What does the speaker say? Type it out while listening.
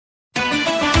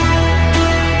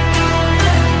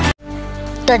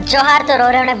तो जोहार तो रो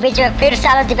रहे होने बीच में फिर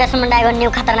सालो दीपेश मुंडा को न्यू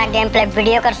खतरनाक गेम प्ले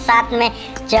वीडियो कर साथ में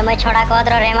जो मैं छोड़ा कहत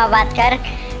रहो रहमाबाद कर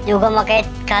जुगो मके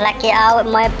कहला कि आओ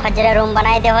मैं फजरे रूम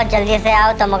बनाई दे हो जल्दी से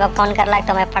आओ तो मके फोन कर लाग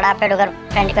तो मैं फटाफट ओकर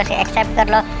फ्रेंड को एक्सेप्ट कर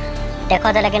लो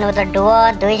देखो तो लेकिन वो तो डुओ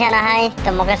दुई जना है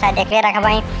तो मके शायद एकले रखा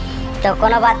भाई तो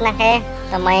कोनो बात ना कहे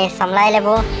तो मैं संभलाई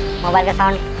लेबू मोबाइल का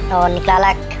साउंड तो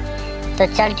निकाला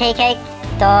तो चल ठीक है।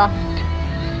 तो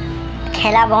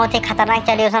खेला बहुत ही खतरनाक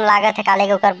चली उसमें लागत है काले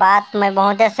के ऊपर बात मैं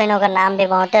बहुत सुनो का नाम भी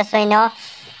बहुत सुनो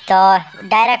तो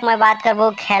डायरेक्ट मैं बात करबू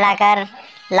खेला कर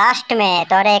लास्ट में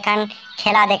तोरे एखन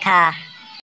खेला देखा।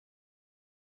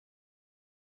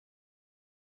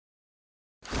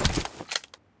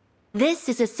 This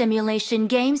is a simulation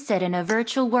game set in a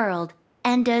virtual world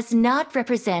and does not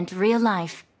represent real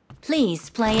life. Please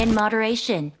play in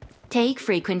moderation, take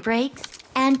frequent breaks,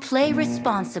 and play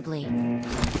responsibly.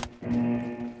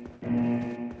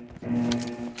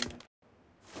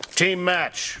 Team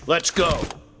match, let's go.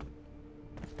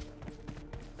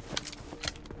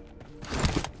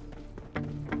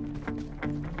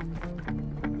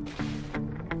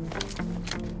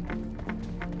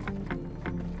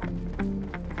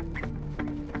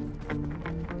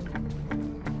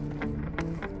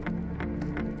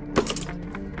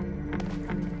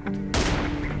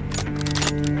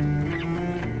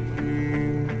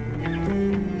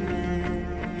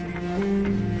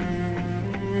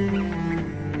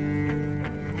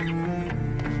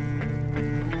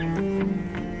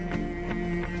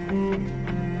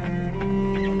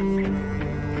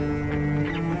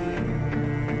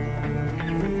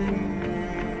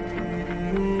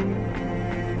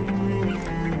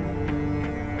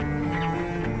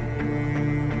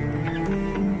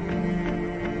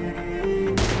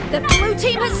 The blue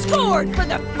team has scored for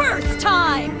the first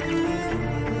time!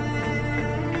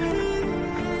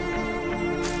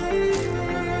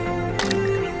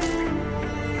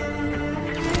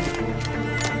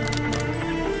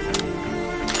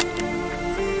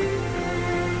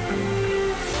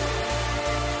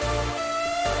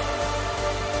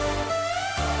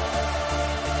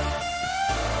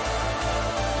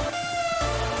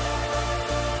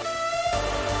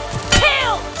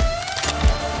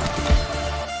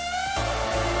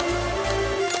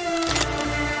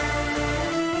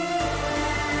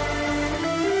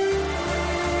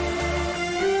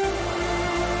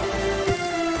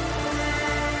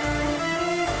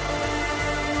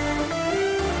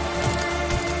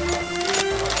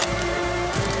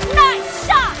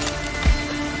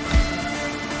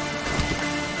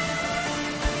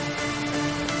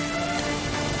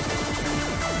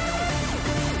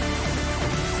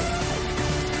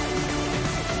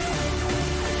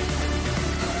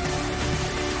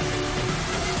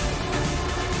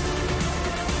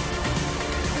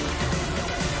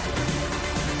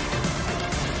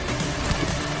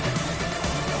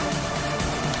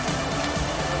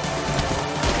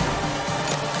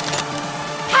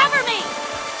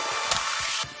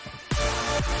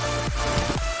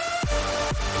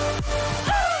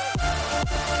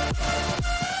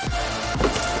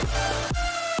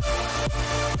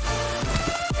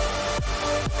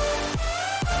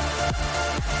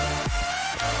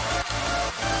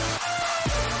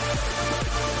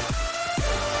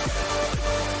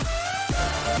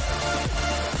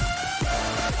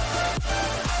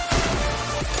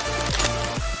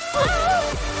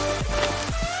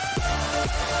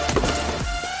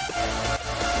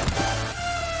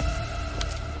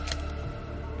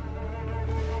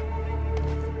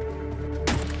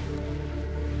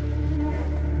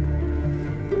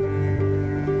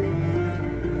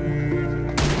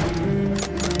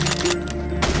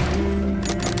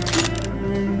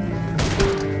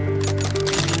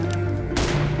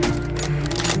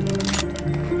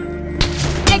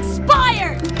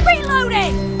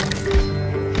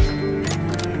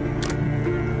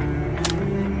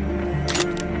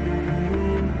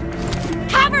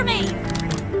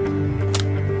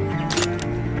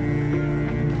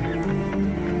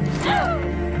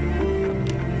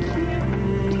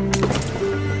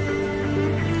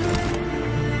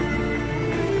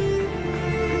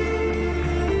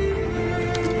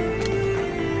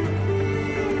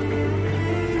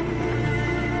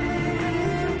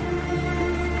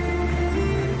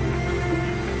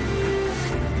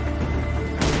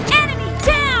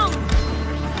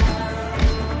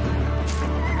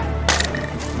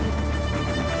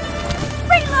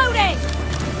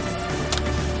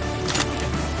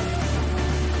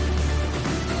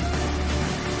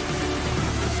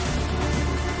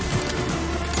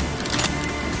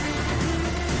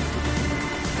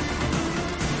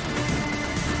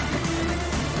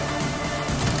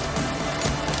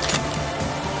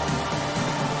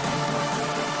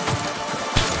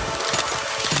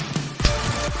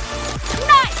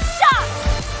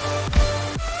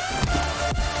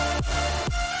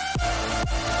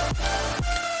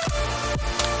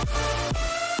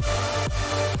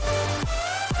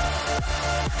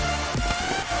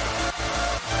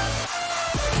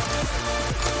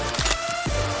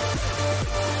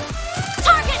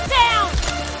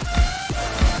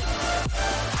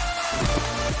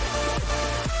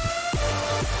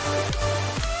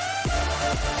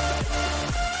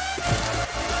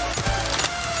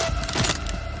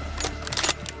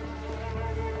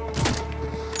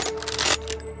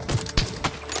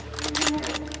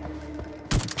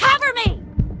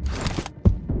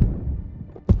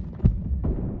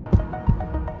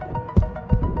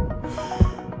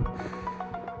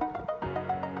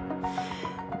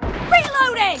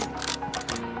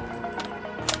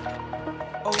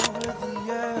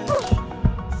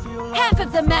 Half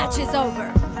of the match is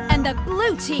over, and the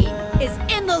blue team is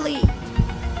in the lead.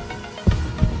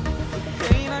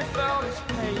 Pain I felt is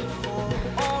paid for,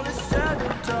 all is said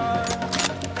and done.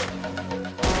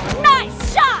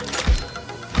 Nice shot!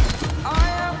 I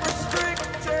am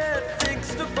restricted,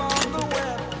 fixed upon the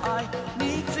web. I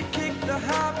need to kick the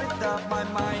habit that my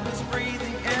mind is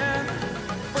breathing in.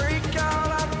 Break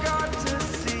out, I've got to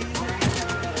see.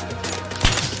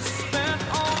 Spent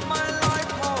all my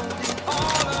life holding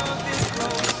all of this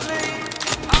closely.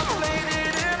 I played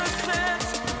it innocent,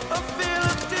 a feel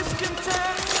of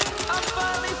discontent. I'm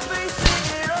finally facing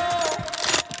it all,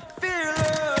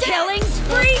 fearless. Killing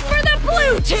spree for the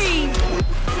blue team!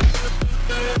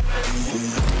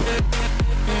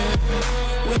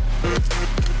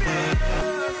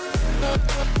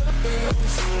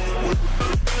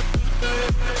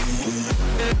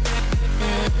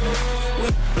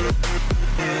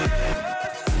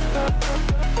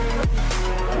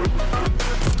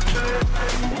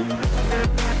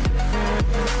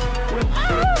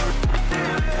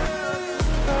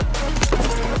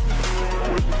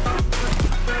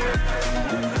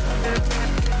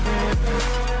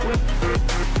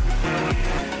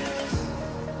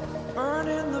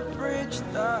 Burning the bridge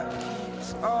that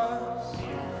keeps us.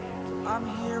 I'm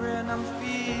here and I'm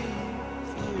feeling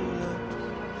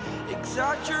fearless.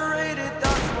 Exaggerated,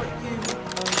 that's what you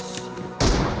assume.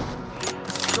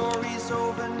 The story's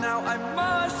over now, I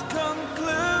must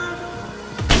conclude.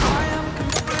 I am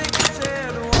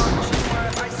conflicted, watching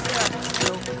where I step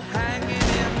still. Hanging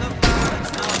in the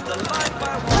balance, not the life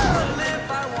I want to live.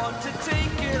 I want to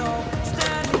take it all,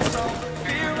 standing tall.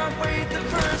 Fear I weighed the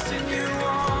person you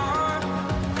are.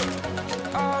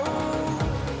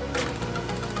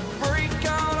 Break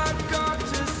out, I've got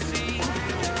to see.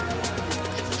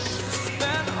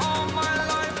 Spent all my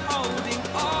life holding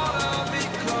all of it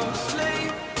closely.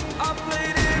 I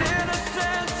played it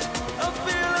innocent, a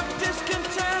feel of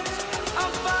discontent.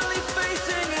 I'm finally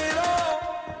facing it all,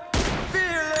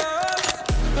 fearless.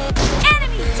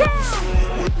 Enemy down!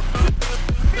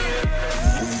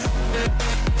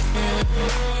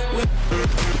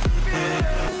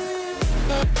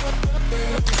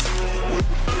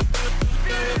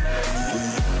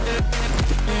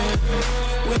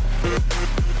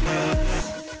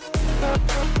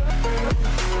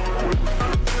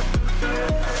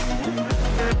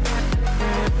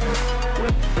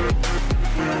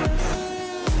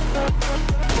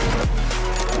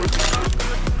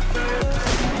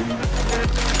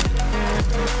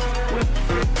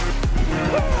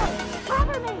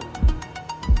 Cover me!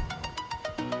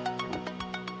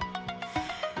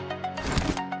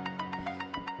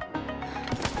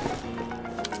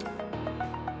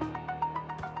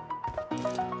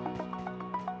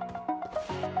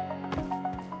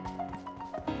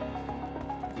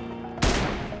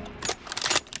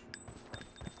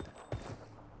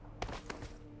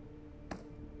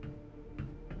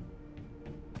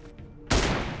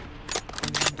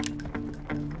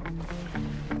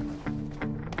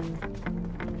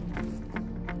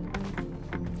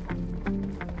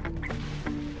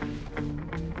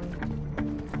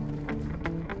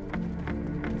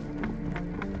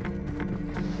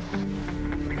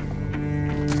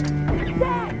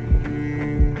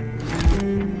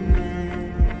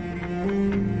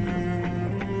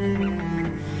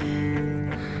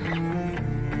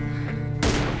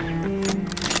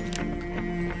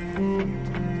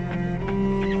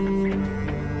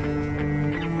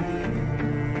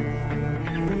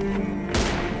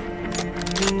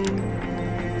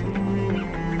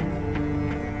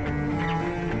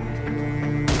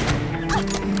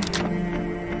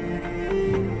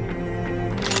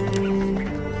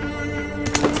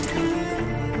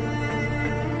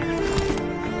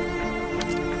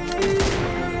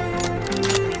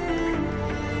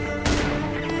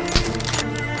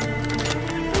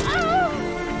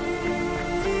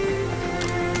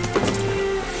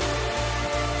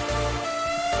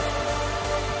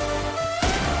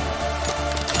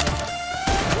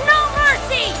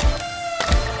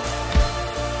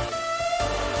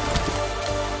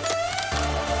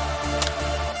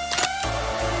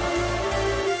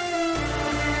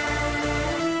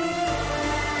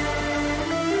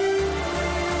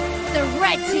 The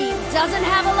red team doesn't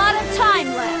have a lot of time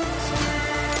left.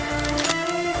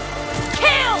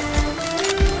 Kill!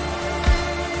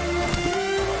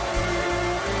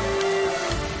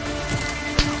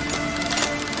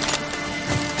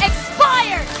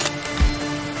 Expired!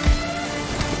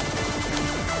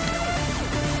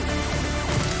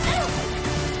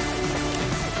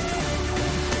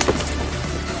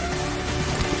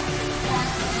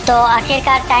 तो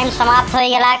आखिरकार time समाप्त हो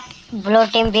गया। Blue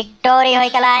team victory होई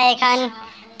कला है एखन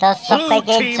तो सब Blue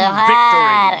के team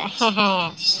जोहार।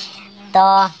 तो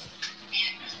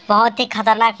बहुत ही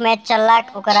खतरनाक मैच चल रहा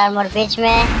ओकरा मोर बीच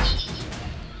में,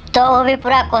 तो वो भी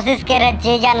पूरा कोशिश कर रहे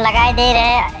जी जान लगाए दे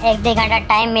रहे। 1-2 घंटा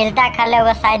टाइम मिलता खाले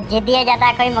वो शायद जीत दिया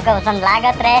जाता कोई मगर उसन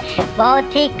लागत रहे,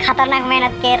 बहुत ही खतरनाक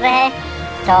मेहनत कर रहे।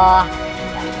 तो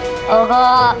ओगो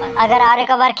अगर और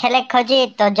एक बार खेले खोजी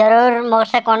तो जरूर मोर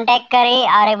से कांटेक्ट करी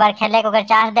और एक बार खेले को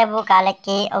चांस देबू काले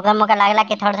कि ओकर मौका लागला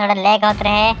कि थोड़ा थोड़ा लैग होत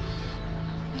रहे।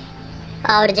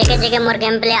 और जगह जगह मोर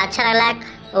गेम प्ले अच्छा लगला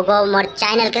ओगो मोर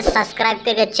चैनल के सब्सक्राइब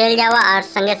करके चल जावा और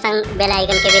संगे संग बेल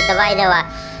आइकन के भी दबाई देवा।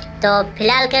 तो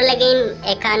फिलहाल कर लेकिन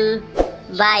एखन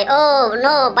bye. Oh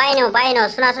no bye no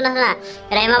सुना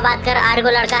रहमाबाद कर आर गो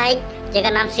लड़का है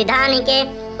जेकर नाम सिद्धांत के,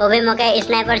 वो भी मौके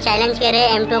स्नाइपर चैलेंज करे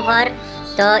M24।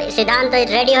 तो सिद्धांत तो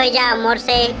रेडी हो जा मोर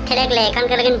से खेले के लिए एखन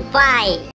कर लेकिन बाय।